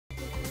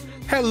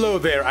Hello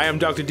there, I am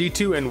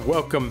DoctorDtwo and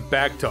welcome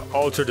back to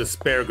Ultra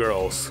Despair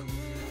Girls.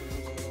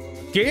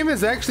 Game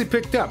has actually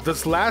picked up. The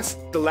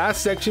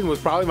last section was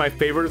probably my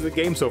favorite of the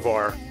game so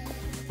far,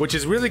 which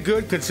is really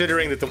good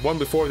considering that the one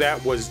before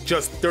that was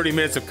just 30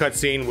 minutes of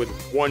cutscene with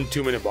one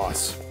 2-minute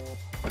boss.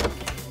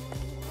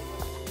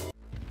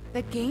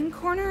 The game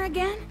corner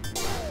again?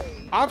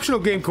 Optional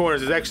game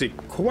corners is actually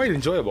quite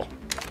enjoyable.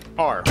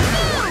 R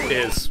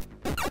is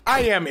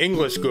I am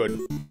English good.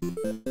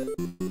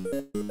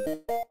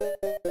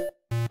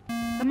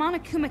 The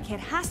Monokuma kid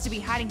has to be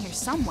hiding here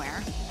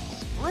somewhere.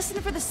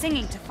 Listen for the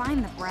singing to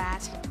find the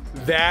brat.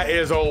 That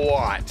is a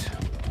lot.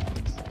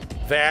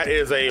 That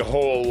is a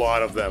whole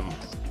lot of them.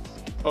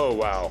 Oh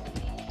wow.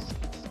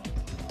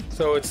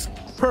 So it's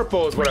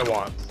purple is what I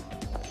want.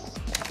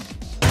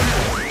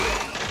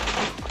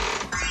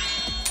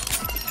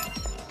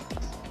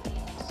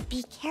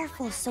 Be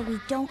careful so we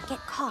don't get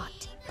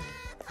caught.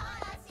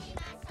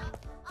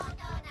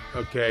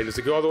 Okay, does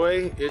it go all the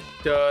way? It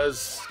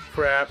does.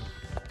 Crap.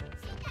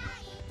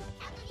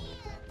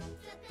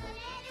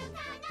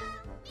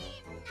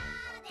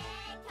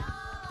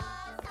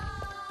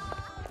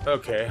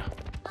 Okay.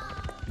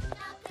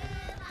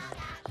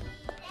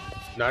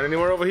 Not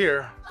anywhere over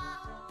here.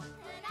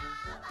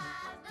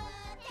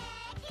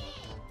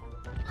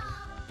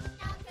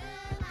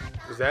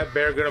 Is that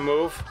bear gonna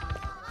move?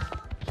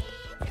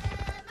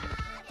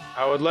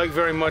 I would like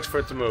very much for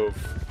it to move.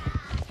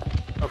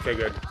 Okay,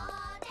 good.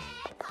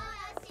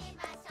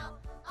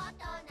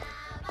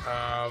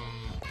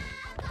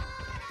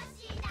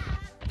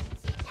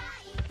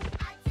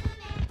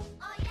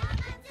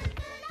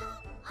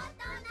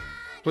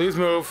 Please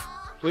move.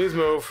 Please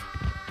move.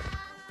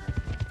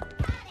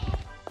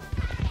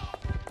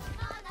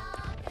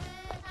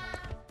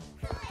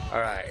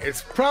 Alright,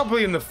 it's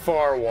probably in the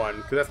far one,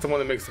 because that's the one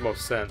that makes the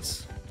most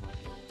sense.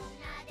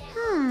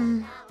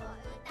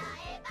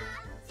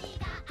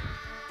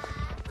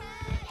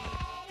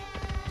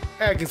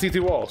 Hey, I can see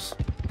through walls.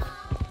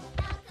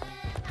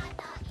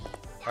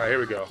 Alright, here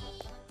we go.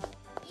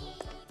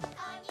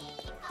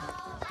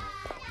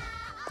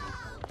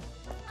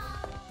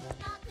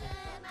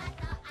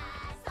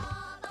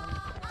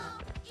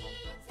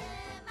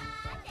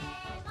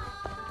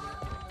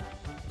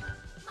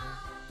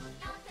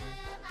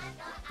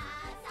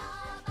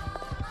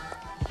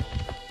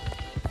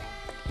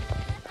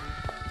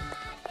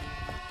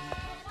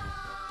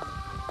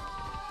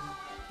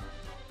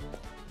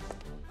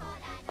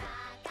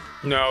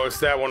 No, it's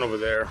that one over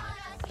there.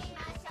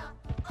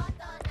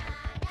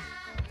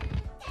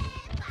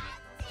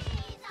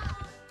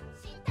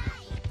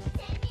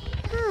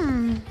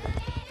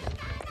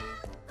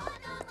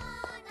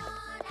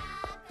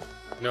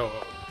 No,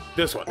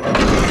 this one.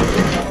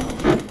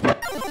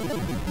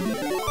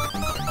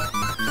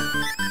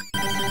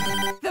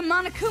 The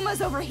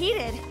Monokuma's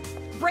overheated.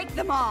 Break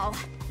them all.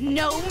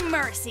 No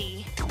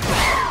mercy.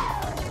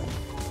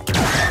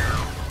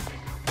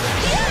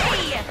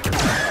 Yay!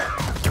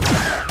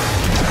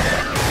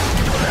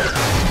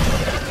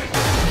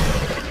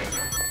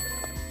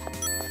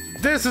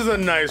 This is a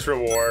nice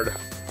reward.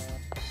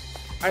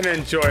 An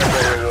enjoyable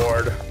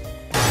reward.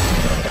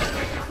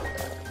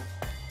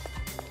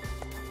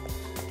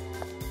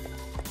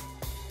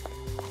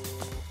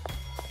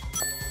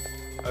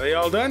 Are they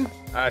all done?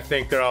 I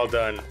think they're all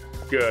done.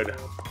 Good.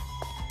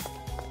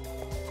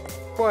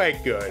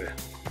 Quite good.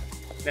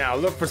 Now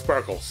look for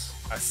sparkles.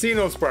 I see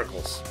no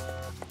sparkles.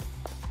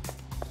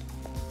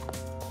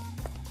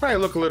 Probably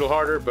look a little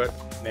harder, but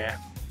nah.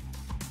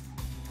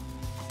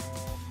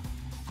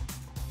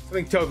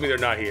 Something tells me they're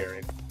not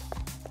here.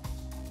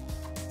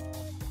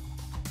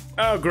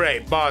 Oh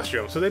great, boss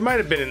room. So they might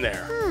have been in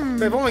there.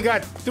 They've only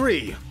got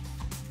 3.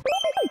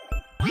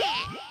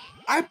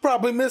 I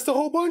probably missed a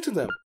whole bunch of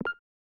them.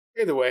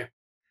 Either way.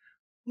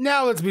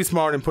 Now let's be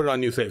smart and put it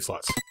on new save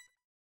slots.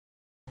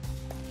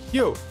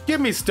 You, give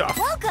me stuff.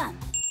 Welcome.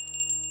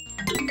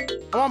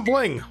 I want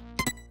bling.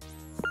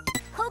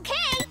 Okay.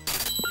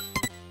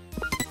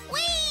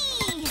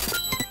 Whee!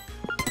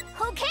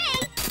 Okay.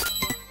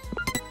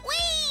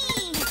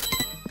 Whee!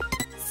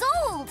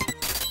 Sold.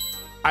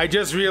 I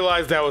just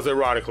realized that was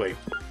erotically.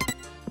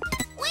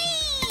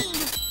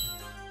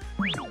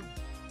 Whee!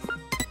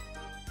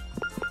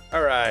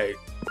 Alright.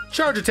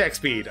 Charge attack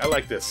speed. I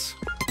like this.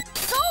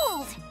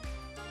 Sold.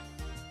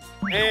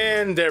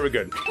 And there we're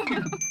good.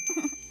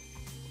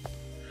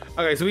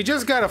 Okay, so we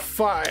just got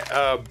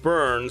a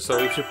burn, so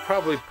we should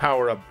probably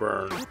power up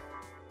burn.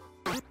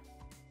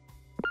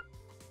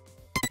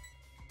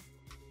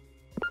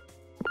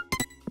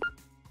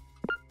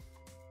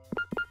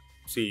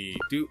 See,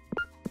 do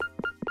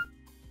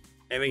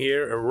anything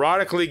here?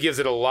 Erotically gives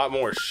it a lot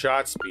more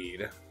shot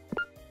speed.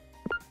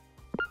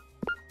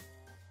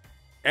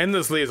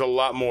 Endlessly is a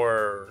lot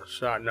more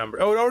shot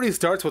number. Oh, it already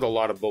starts with a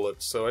lot of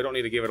bullets, so I don't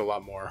need to give it a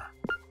lot more.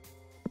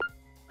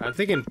 I'm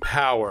thinking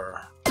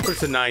power. Put it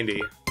to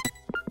 90.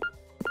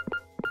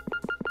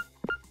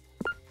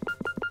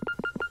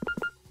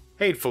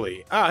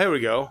 Hatefully. Ah, here we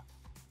go.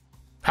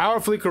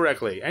 Powerfully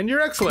correctly. And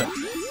you're excellent.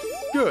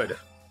 Good.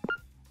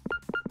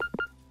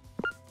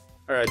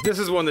 Alright, this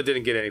is one that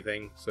didn't get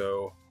anything,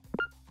 so...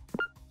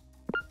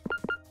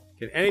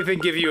 Can anything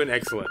give you an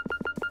excellent?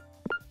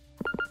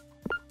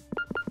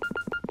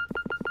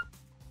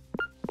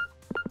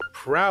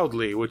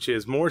 Proudly, which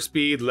is more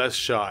speed, less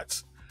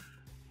shots.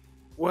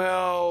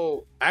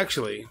 Well,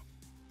 actually...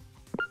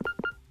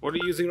 What are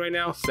you using right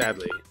now?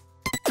 Sadly.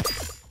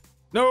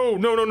 No,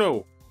 no, no,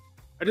 no!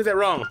 I did that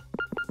wrong.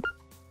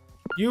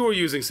 You were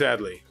using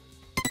sadly.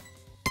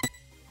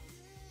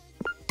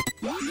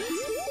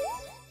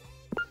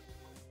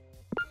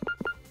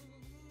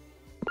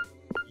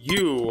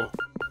 You...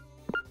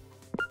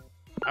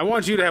 I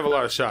want you to have a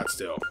lot of shots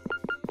still.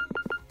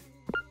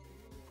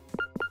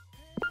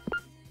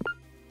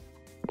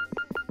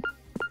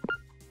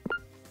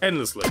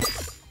 Endlessly.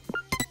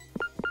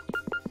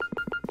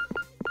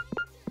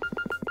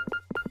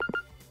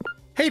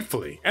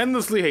 Hatefully.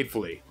 Endlessly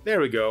hatefully. There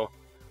we go.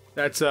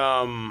 That's,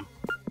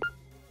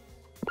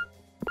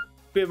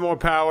 bit more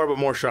power, but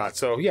more shots.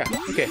 So, yeah.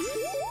 Okay.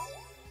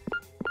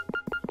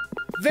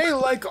 They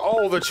like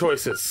all the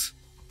choices.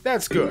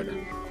 That's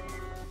good.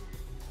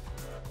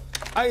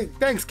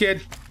 Thanks,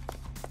 kid.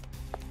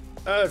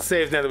 Let's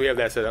save now that we have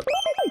that set up.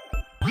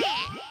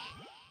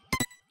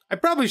 I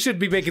probably should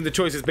be making the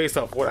choices based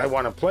off what I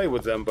want to play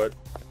with them, but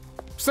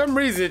for some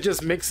reason it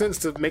just makes sense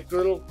to make the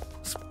little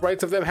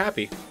sprites of them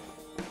happy.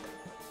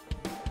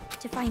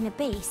 To find the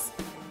base,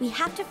 we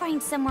have to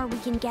find somewhere we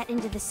can get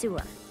into the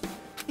sewer.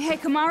 Hey,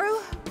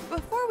 Kamaru,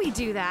 before we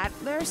do that,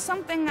 there's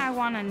something I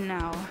want to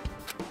know.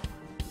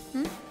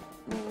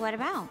 What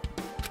about?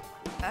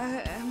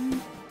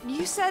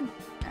 You said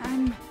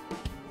I'm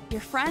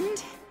your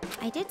friend?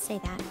 I did say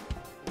that.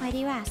 Why do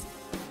you ask?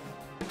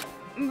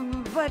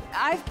 But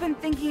I've been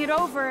thinking it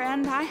over,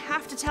 and I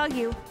have to tell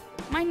you,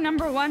 my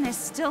 #1 is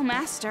still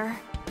Master.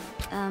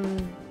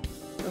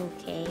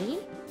 Okay.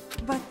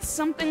 But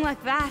something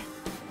like that,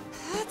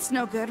 that's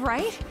no good,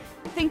 right?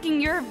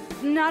 Thinking you're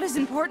not as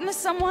important as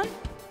someone?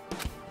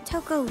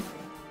 Toko,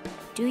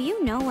 do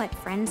you know what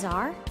friends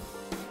are?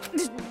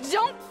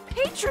 Don't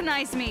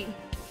patronize me!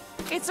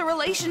 It's a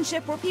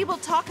relationship where people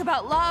talk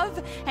about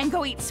love and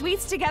go eat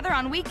sweets together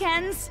on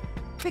weekends,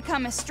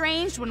 become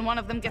estranged when one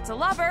of them gets a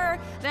lover,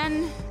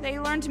 then they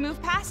learn to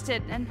move past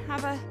it and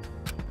have a...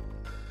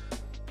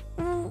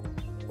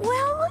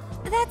 Well,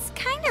 that's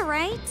kinda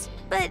right,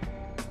 but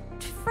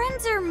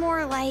friends are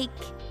more like...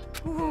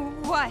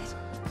 What?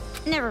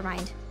 Never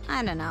mind.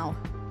 I don't know.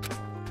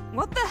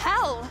 What the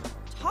hell?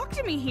 Talk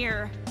to me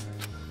here.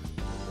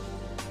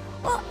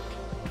 Well,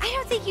 I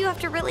don't think you have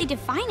to really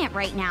define it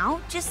right now.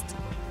 Just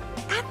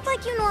act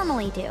like you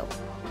normally do.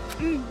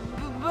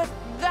 But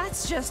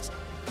that's just...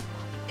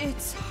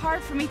 It's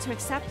hard for me to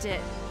accept it.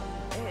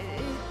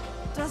 It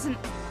doesn't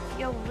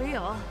feel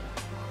real.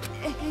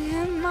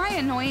 Am I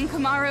annoying,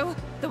 Kamaru?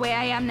 The way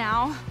I am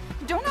now?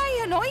 Don't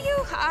I annoy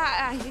you?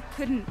 I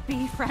couldn't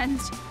be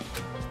friends.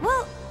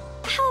 Well,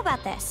 how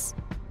about this?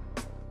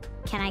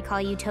 Can I call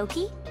you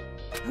Toki?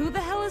 Who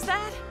the hell is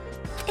that?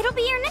 It'll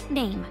be your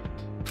nickname.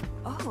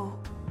 Oh,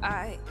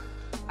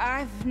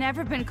 I've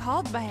never been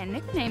called by a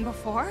nickname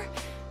before.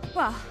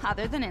 Well,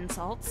 other than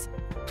insults.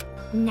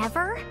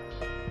 Never?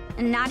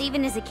 Not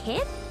even as a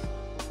kid?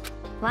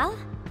 Well,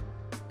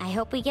 I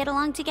hope we get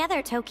along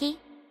together, Toki.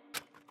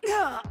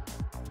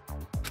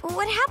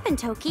 What happened,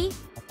 Toki?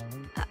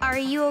 Are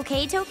you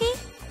okay, Toki?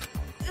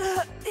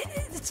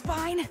 It's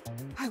fine.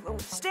 I will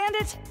withstand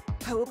it.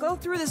 I will go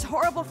through this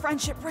horrible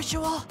friendship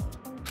ritual.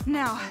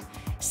 Now,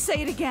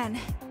 say it again.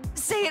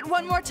 Say it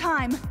one more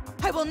time.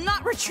 I will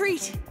not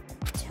retreat.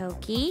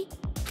 Toki?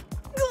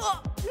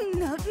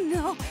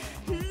 No,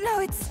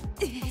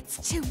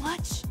 it's too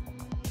much.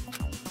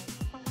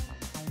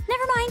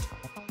 Never mind.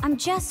 I'm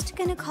just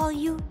gonna call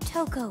you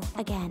Toko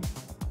again.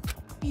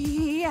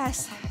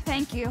 Yes,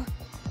 thank you.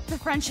 The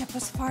friendship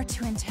was far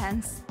too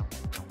intense.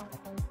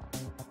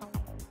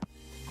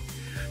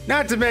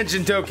 Not to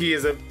mention Toki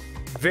is a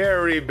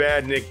very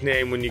bad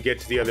nickname when you get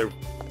to the other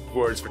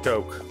words for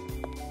Toke.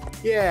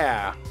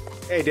 Yeah.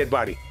 Hey, dead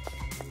body.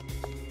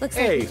 Looks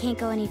Hey. like we can't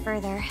go any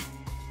further.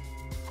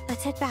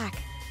 Let's head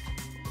back.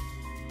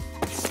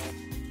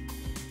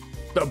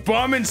 The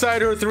bomb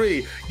inside her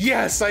 3.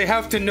 Yes, I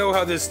have to know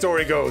how this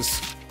story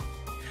goes.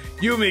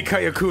 Yumi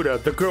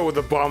Kayakuda, the girl with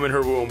the bomb in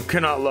her womb,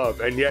 cannot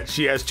love, and yet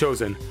she has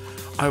chosen.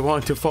 I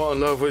want to fall in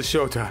love with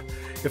Shota.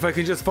 If I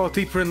can just fall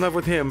deeper in love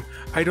with him,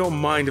 I don't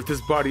mind if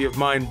this body of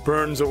mine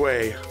burns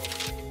away.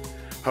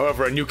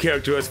 However, a new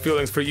character who has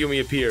feelings for Yumi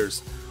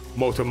appears.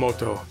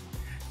 Motomoto.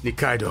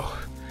 Nikaido.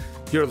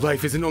 Your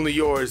life isn't only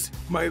yours.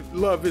 My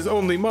love is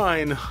only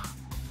mine.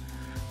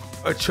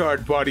 A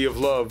charred body of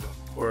love,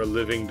 or a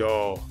living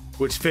doll.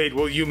 Which fate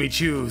will Yumi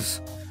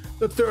choose?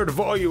 The 3rd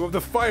volume of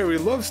the fiery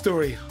love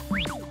story.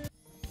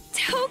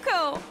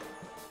 Toko!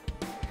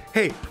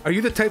 Hey, are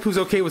you the type who's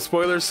okay with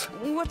spoilers?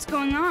 What's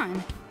going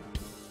on?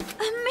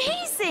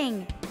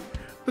 Amazing!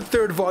 The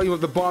 3rd volume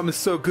of The Bomb is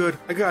so good,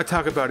 I gotta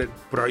talk about it.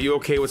 But are you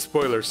okay with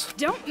spoilers?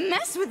 Don't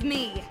mess with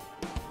me!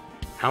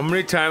 How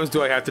many times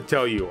do I have to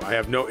tell you? I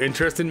have no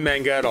interest in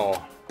manga at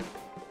all.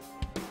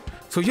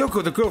 So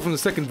Yoko, the girl from the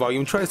second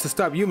volume, tries to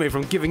stop Yume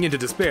from giving in to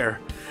despair.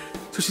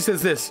 So she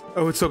says this.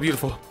 Oh, it's so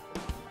beautiful.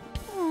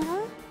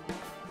 Aww.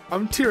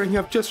 I'm tearing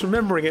up just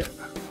remembering it.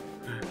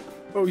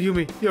 Oh,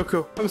 Yumi,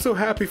 Yoko, I'm so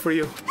happy for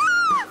you.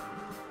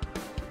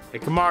 Hey,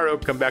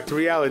 Komaru, come back to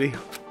reality.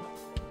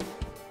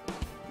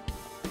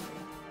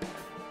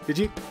 Did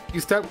you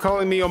stop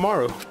calling me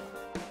Omaru?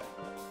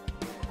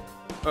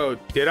 Oh,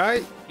 did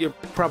I? You're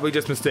probably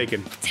just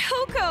mistaken.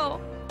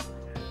 Toko!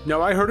 No,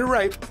 I heard it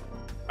right.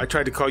 I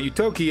tried to call you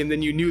Toki, and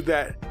then you knew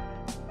that.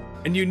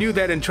 And you knew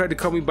that and tried to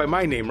call me by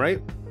my name,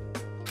 right?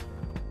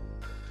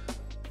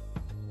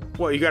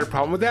 What, you got a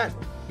problem with that?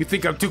 You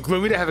think I'm too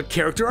gloomy to have a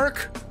character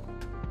arc?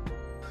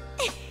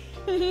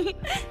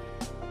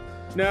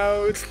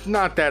 No, it's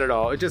not that at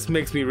all. It just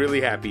makes me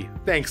really happy.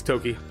 Thanks,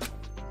 Toki.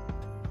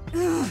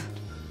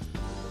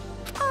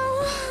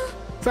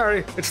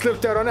 Sorry, it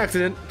slipped out on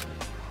accident.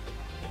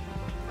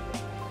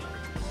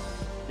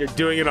 You're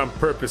doing it on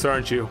purpose,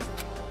 aren't you?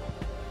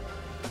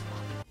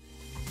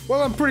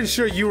 Well, I'm pretty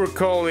sure you were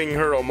calling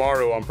her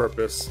Omaru on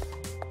purpose.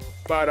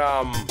 But,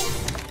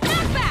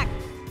 Back!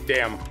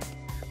 damn.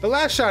 The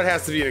last shot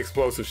has to be an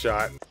explosive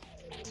shot.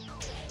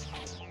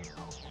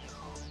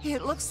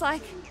 It looks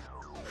like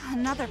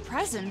another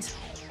present.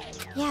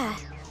 Yeah.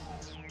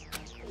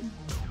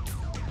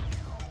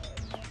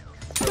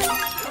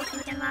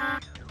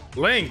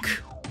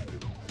 Link!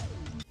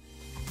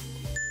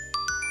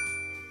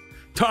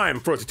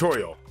 Time for a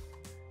tutorial.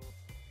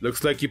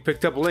 Looks like you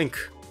picked up Link.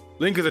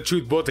 Link is a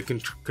truth bullet that can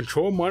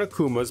control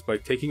Monokumas by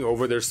taking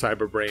over their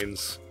cyber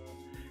brains.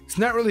 It's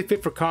not really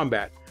fit for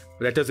combat,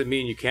 but that doesn't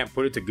mean you can't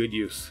put it to good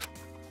use.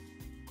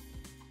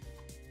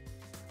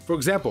 For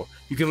example,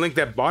 you can link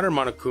that bomber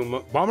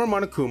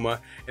Monokuma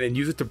and then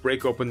use it to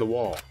break open the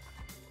wall.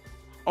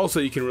 Also,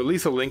 you can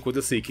release a link with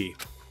a C key.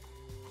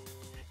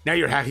 Now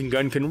your hacking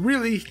gun can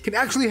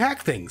actually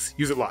hack things.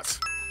 Use it lots.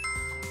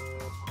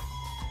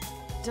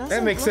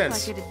 Doesn't makes look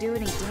sense. like it'd do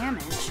any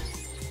damage,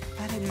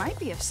 but it might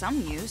be of some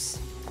use.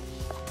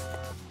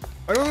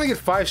 I only get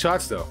 5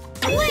 shots though.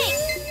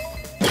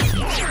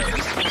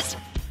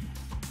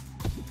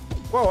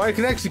 Whoa, I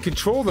can actually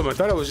control them. I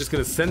thought I was just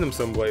gonna send them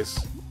someplace.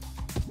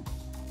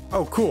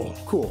 Oh, cool,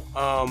 cool.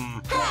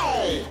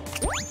 Hey!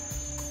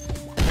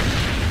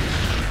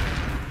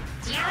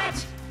 Damn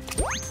it!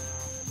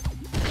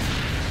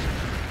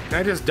 Can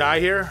I just die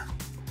here?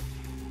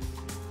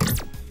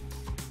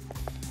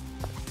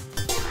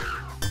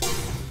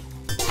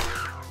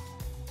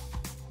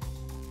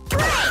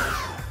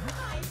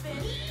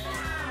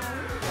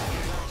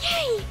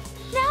 Yay!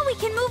 Now we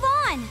can move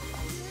on!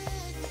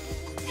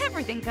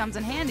 Everything comes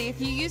in handy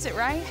if you use it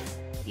right.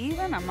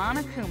 Even a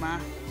Monokuma.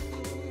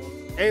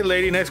 Hey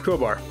lady, nice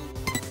crowbar.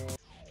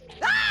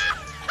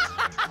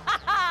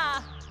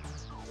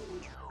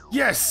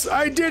 Yes,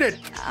 I did it!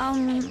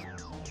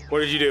 What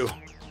did you do?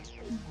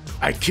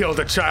 I killed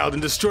a child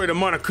and destroyed a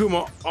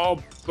Monokuma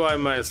all by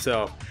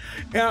myself.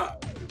 Now,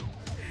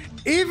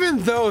 even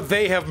though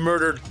they have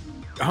murdered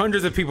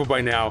hundreds of people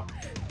by now,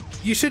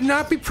 you should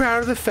not be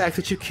proud of the fact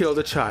that you killed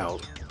a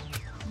child.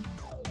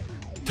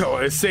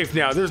 Toa is safe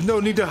now. There's no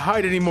need to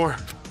hide anymore.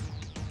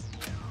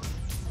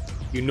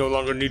 You no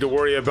longer need to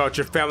worry about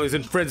your families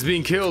and friends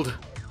being killed.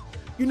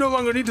 You no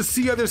longer need to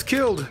see others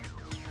killed.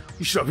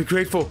 You should all be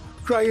grateful.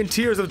 Cry in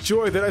tears of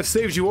joy that I've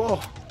saved you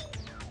all.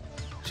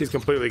 She's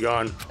completely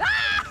gone.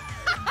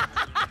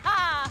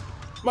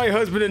 My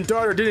husband and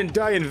daughter didn't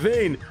die in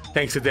vain.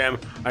 Thanks to them,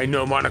 I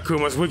know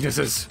Monokuma's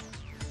weaknesses.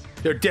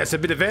 Their deaths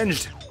have been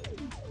avenged.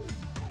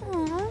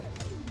 Aww.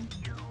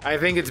 I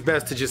think it's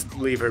best to just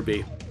leave her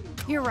be.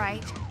 You're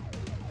right.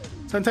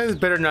 Sometimes it's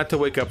better not to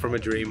wake up from a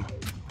dream.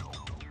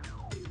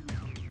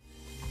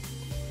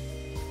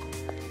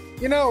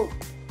 You know,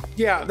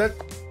 yeah,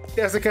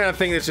 that's the kind of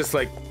thing that's just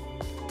like,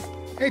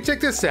 hey, check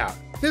this out.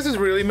 This is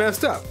really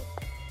messed up.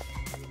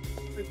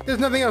 There's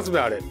nothing else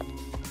about it.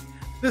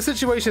 This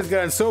situation has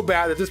gotten so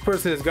bad that this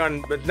person has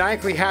gone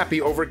maniacally happy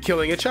over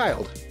killing a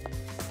child.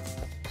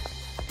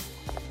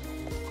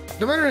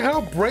 No matter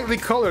how brightly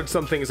colored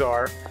some things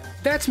are,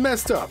 that's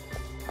messed up.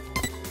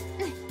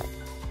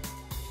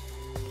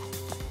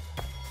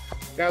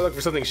 Gotta look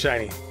for something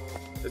shiny.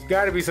 There's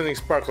gotta be something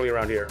sparkly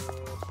around here.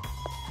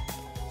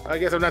 I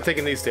guess I'm not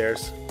taking these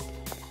stairs.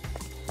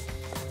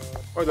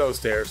 Or those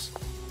stairs.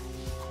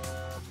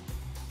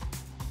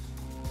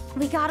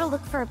 We gotta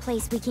look for a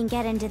place we can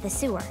get into the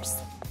sewers.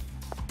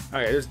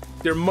 Okay,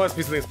 there must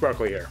be something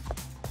sparkly here.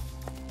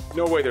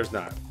 No way there's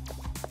not.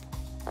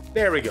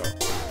 There we go.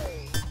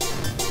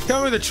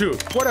 Tell me the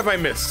truth. What have I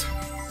missed?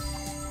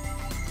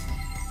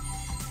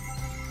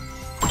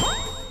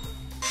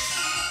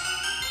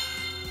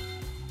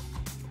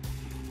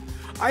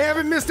 I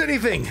haven't missed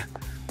anything!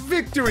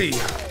 Victory!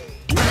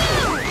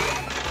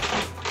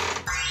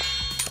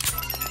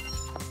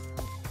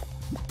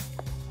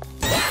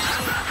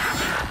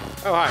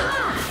 Oh, hi.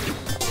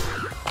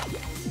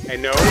 I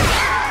know.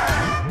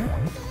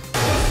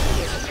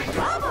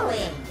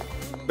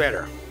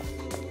 Better.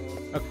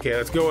 Okay,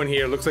 let's go in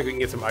here. Looks like we can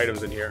get some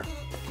items in here.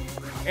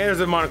 And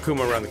there's a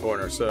Monokuma around the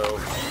corner, so...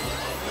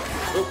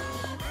 Oop.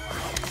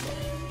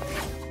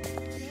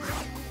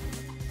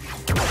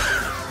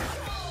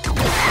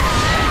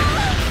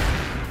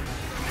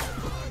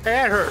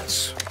 That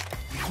hurts.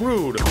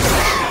 Rude.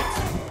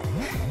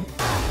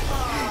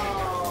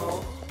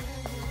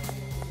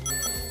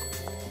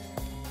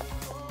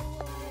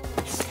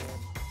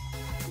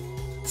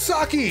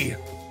 Saki!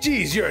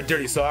 Jeez, you're a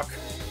dirty sock.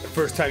 The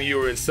first time you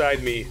were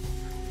inside me,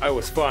 I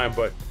was fine,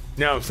 but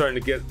now I'm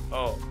starting to get...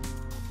 Oh.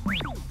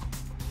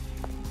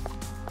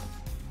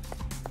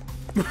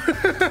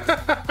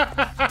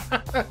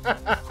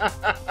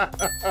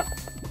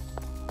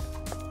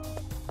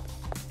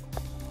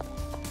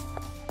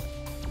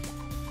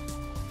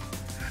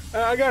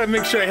 I gotta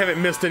make sure I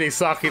haven't missed any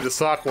Saki the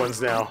Sock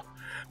ones now.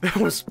 That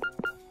was...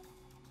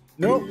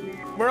 Nope,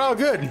 we're all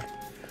good.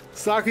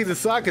 Saki the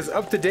Sock is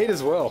up to date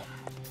as well.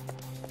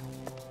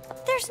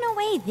 There's no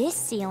way this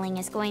ceiling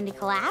is going to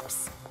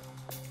collapse.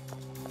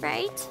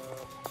 Right?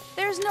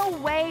 There's no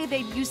way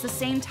they'd use the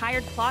same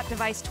tired plot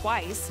device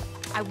twice.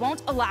 I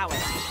won't allow it.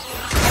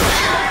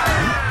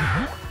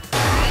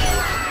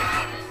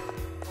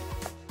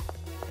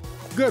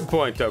 Good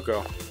point,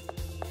 Toko.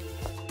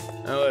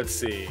 Now let's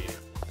see.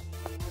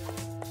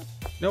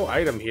 No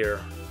item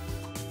here.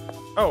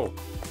 Oh.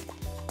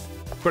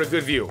 But a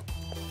good view.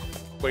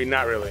 Wait,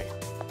 not really.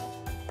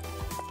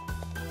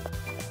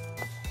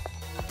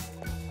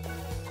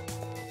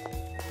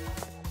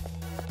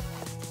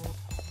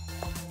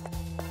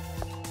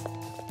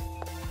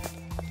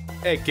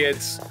 Hey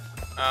kids,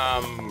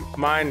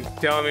 mind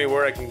telling me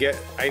where I can get...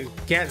 I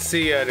can't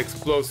see an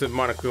explosive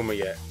Monokuma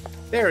yet.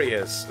 There he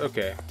is,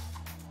 okay.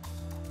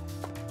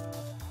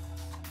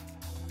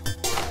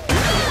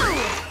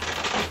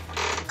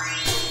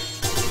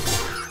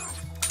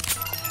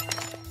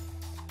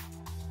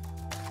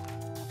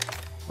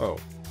 Whoa,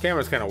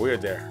 camera's kind of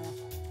weird there.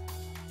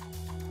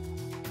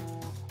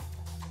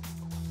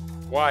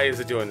 Why is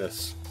it doing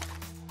this?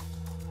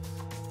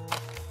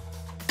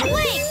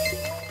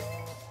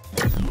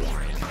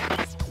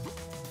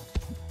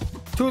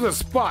 To the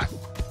spot.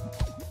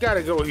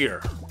 Gotta go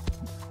here.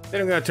 Then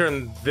I'm gonna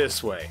turn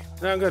this way.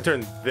 Then I'm gonna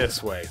turn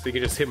this way so you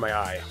can just hit my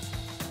eye.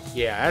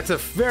 Yeah, that's a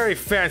very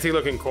fancy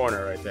looking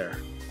corner right there.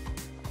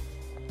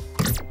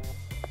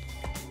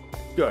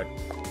 Good.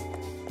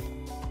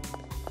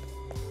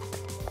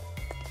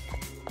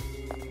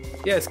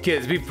 Yes,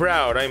 kids, be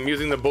proud. I'm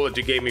using the bullet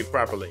you gave me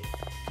properly.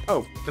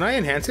 Oh, can I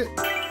enhance it?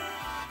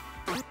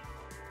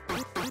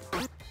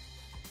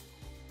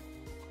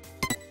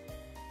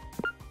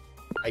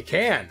 I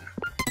can.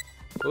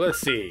 So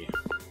let's see.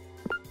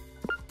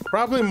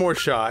 Probably more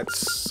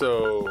shots,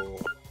 so...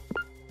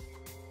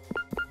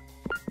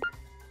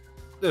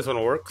 This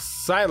one works.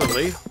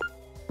 Silently.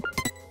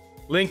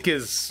 Link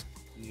is...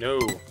 No.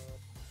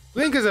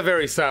 Link is a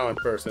very silent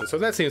person, so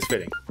that seems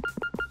fitting.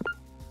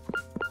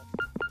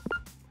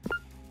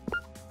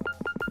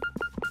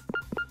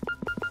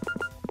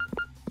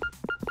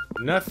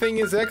 Nothing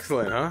is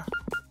excellent, huh?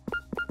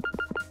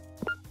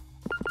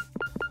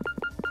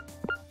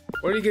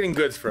 Where are you getting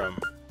goods from?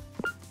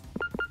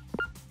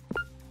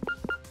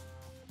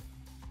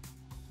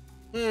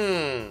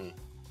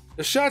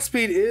 The shot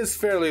speed is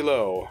fairly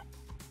low.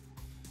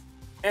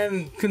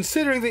 And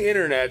considering the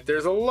internet,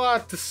 there's a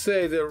lot to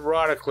say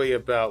erotically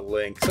about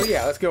Link. So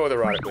yeah, let's go with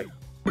erotically.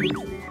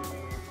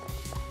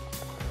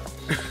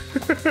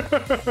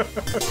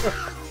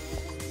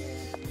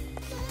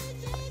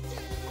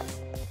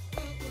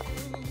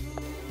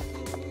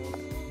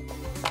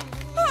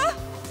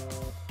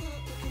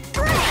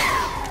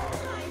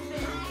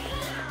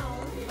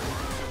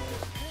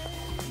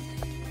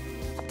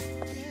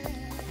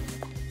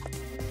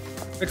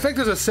 Looks like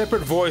there's a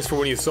separate voice for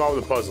when you solve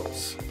the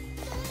puzzles.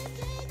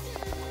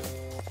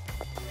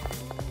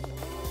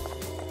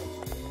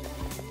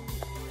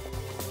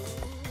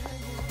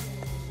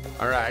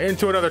 Alright,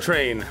 into another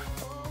train.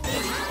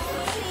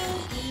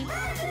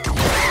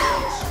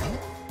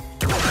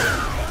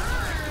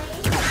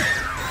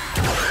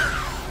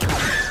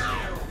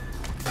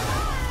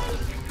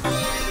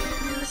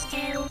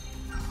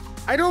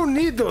 I don't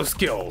need those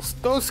skills.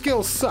 Those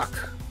skills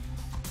suck.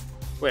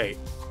 Wait.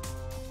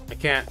 I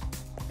can't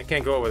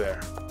go over there.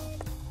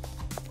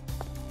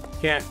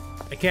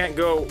 I can't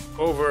go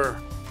over.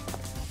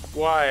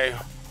 Why?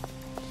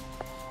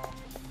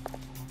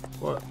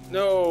 What?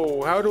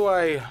 No, how do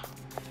I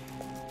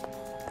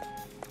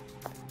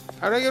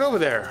get over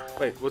there?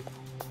 Wait, what?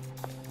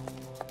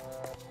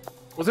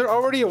 Was there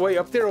already a way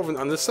up there over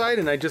on this side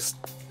and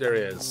there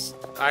is.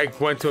 I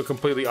went to a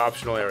completely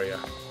optional area.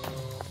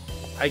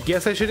 I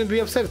guess I shouldn't be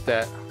upset at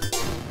that.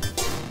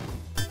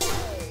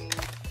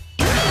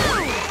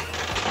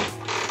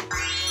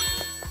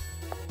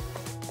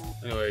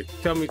 Anyway,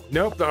 tell me...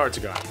 Nope, the hearts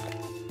are gone.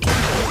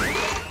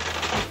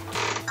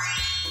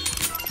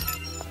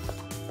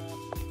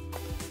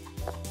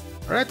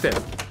 Alright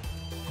then.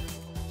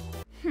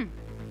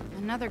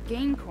 Another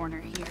game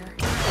corner here.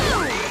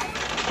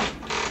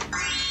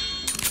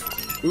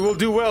 We will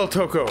do well,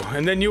 Toko,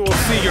 and then you will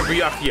see your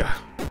Byakuya.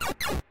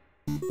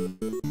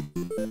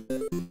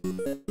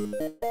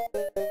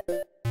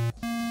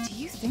 Do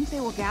you think they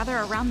will gather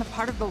around the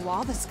part of the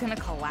wall that's gonna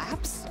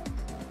collapse?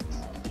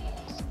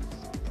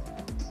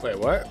 Wait,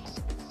 what?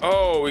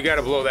 Oh, we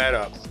gotta blow that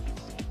up.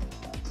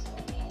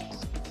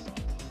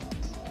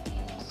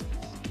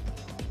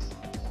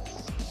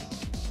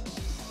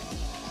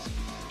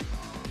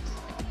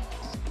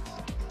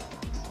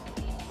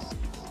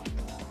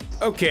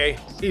 Okay,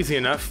 easy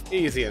enough,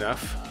 easy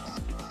enough.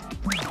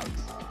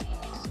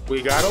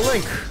 We got a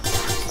link.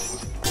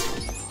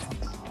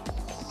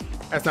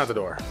 That's not the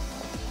door.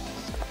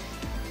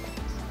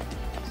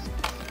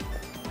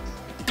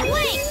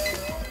 Link!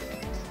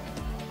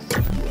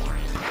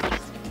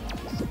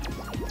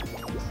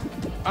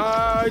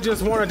 I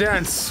just want to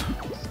dance.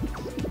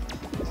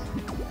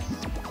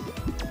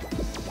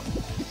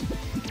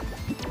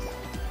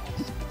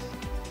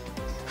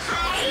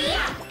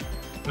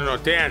 No,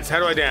 dance. How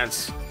do I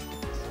dance?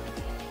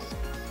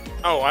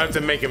 Oh, I have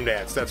to make him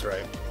dance. That's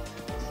right.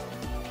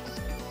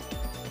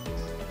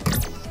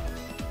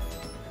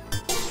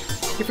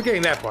 Keep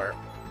forgetting that part.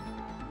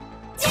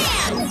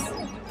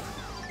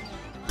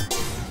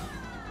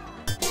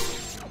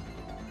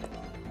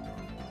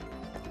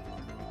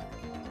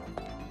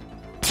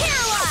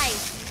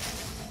 Dance!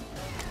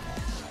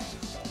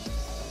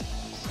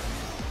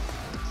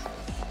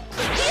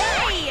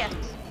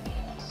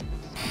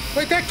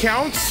 Wait, that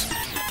counts?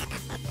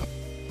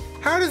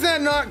 How does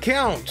that not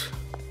count?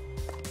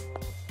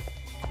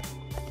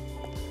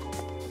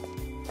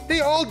 They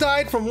all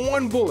died from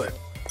one bullet.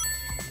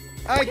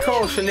 I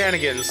call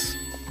shenanigans.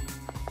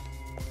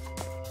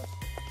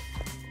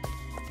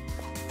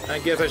 I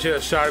guess I should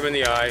have shot him in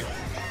the eye.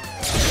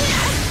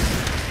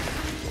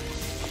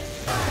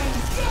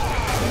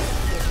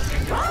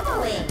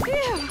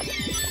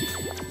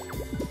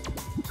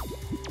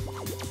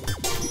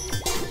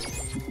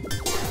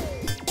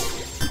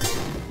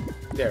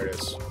 There it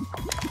is.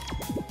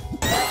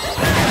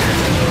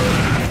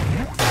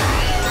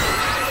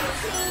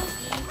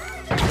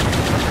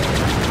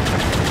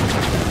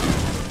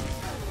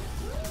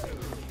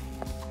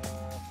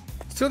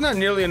 Still not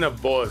nearly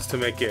enough bullets to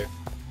make it.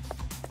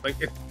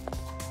 Like, it.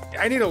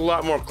 I need a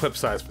lot more clip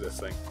size for this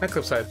thing. Not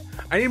clip size.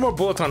 I need more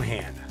bullets on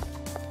hand.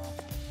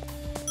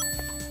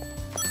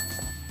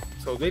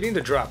 So they need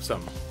to drop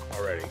some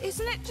already.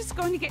 Isn't it just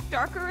going to get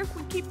darker if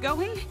we keep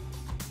going?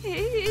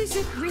 Is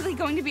it really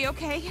going to be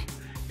okay?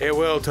 It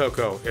will,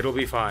 Toko. It'll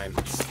be fine.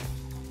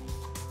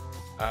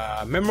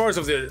 Memoirs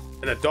of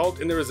an adult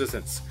in the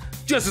resistance.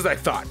 Just as I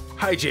thought.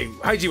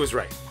 Haiji was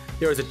right.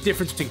 There is a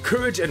difference between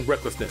courage and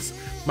recklessness.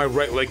 My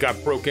right leg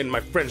got broken, my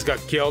friends got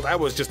killed, I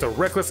was just a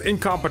reckless,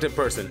 incompetent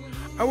person.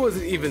 I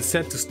wasn't even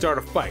sent to start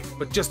a fight,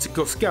 but just to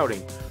go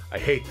scouting. I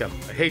hate them.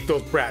 I hate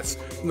those brats.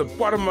 From the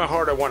bottom of my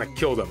heart, I want to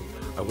kill them.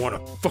 I want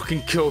to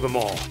fucking kill them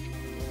all.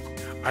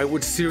 I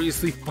would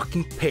seriously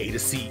fucking pay to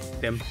see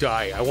them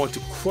die. I want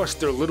to crush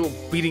their little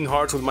beating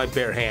hearts with my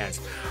bare hands.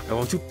 I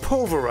want to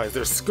pulverize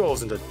their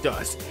skulls into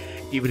dust.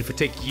 Even if it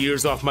takes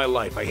years off my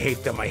life, I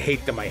hate them, I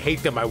hate them, I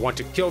hate them. I want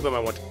to kill them, I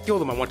want to kill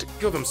them, I want to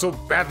kill them so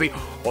badly.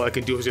 All I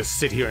can do is just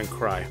sit here and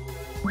cry.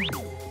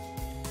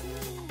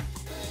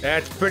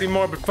 That's pretty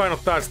morbid final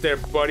thoughts there,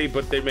 buddy,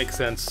 but they make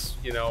sense.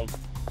 You know,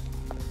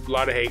 a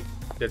lot of hate.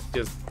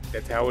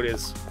 That's how it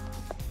is.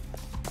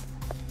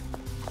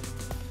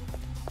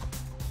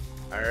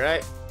 All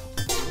right.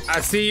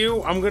 I see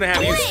you. I'm gonna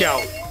have you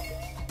scout.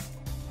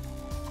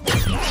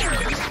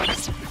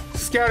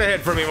 Scout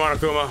ahead for me,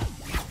 Monokuma.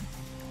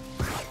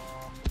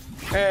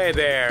 Hey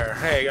there.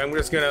 Hey, I'm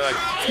just gonna, like,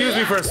 excuse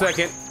me for a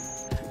second.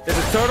 This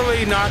is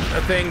totally not a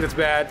thing that's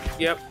bad.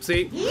 Yep,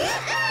 see?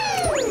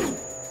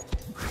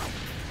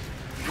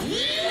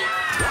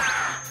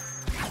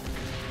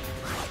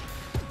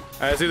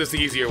 Alright, let's do this the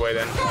easier way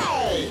then.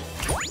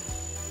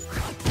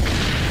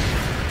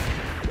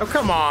 Oh,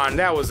 come on.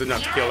 That was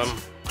enough to kill him.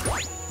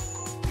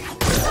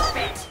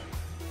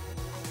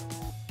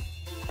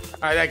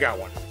 Alright, I got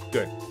one.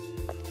 Good.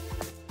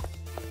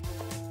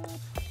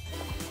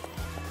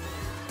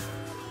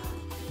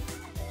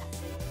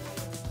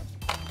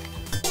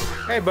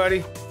 Hey, buddy.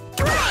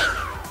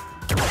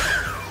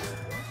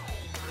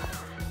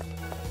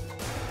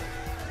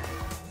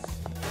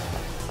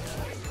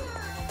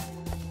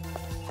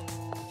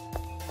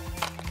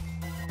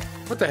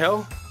 What the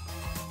hell?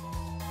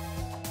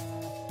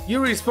 You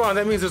respawn,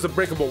 that means there's a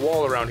breakable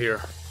wall around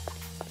here.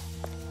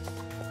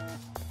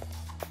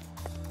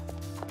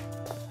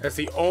 That's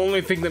the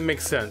only thing that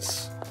makes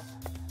sense.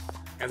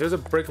 And there's a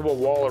breakable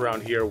wall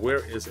around here.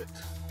 Where is it?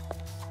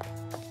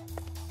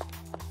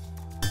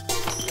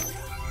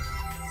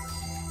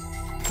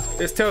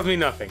 This tells me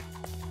nothing.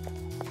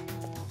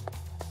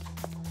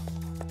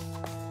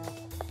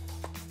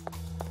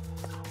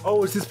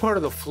 Oh, is this part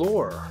of the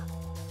floor?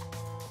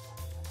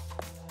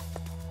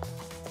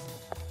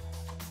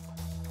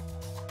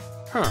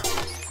 Huh.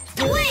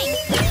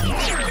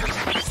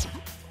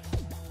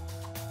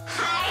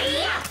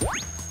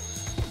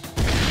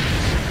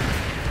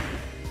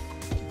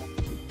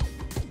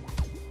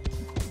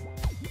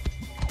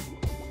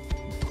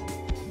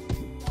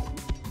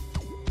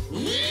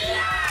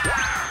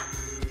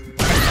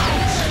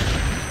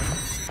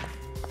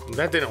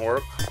 That didn't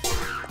work.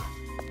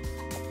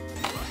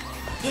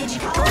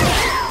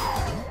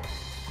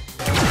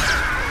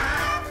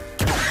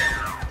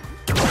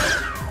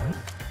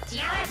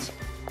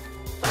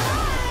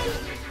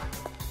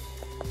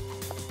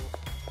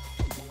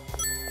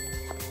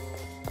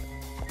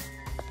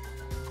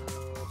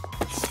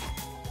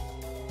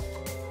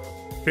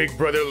 Big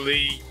Brother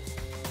Lee.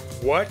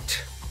 What?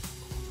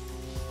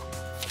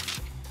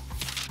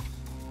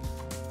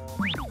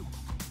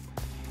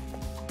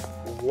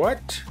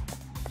 What?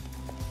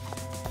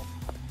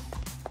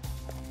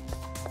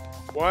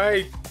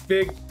 Why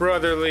Big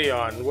Brother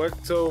Leon?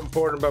 What's so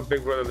important about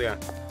Big Brother Leon?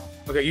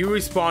 Okay, you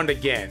respawned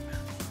again.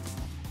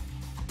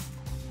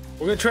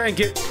 We're gonna try and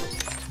get...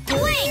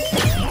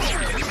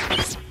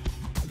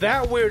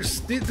 That weird...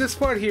 This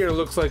part here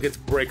looks like it's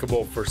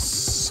breakable for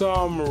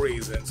some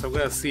reason, so I'm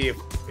gonna see if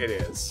it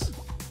is.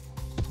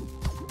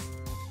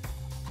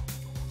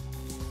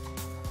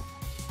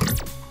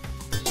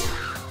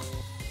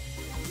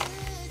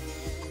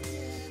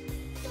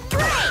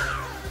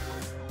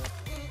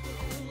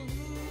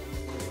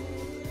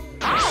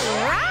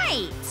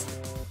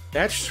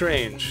 That's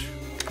strange.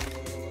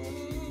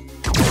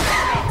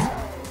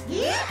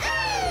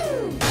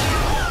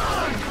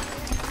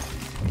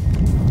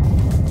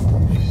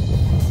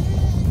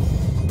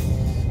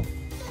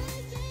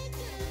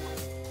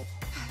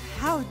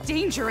 How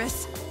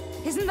dangerous.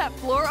 Isn't that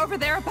floor over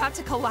there about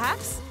to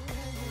collapse?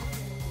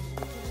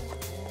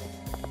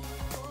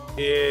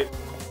 It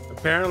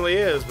apparently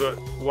is, but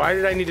why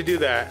did I need to do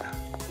that?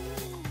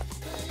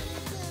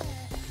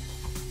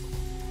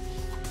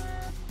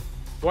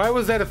 Why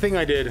was that a thing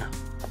I did?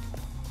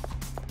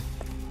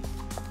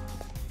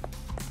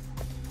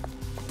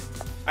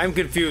 I'm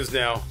confused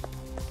now.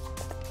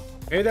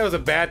 Maybe that was a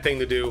bad thing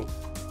to do.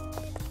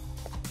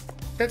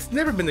 That's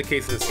never been the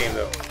case in this game,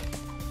 though.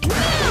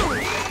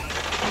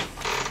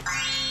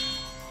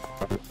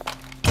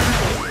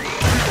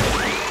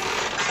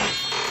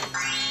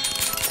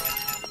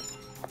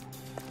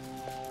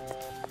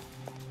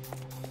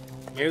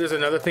 Maybe there's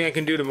another thing I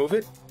can do to move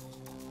it?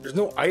 There's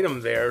no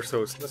item there,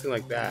 so it's nothing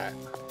like that.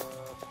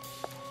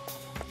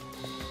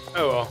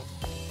 Oh well.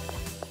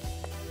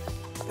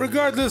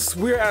 Regardless,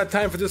 we're out of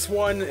time for this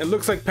one. It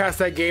looks like past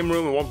that game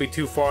room, it won't be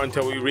too far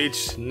until we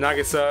reach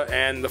Nagisa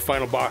and the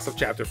final boss of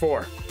Chapter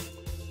 4.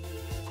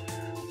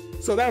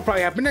 So that'll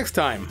probably happen next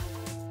time.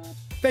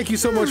 Thank you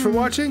so much for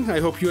watching.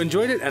 I hope you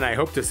enjoyed it, and I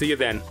hope to see you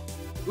then.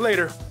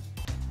 Later.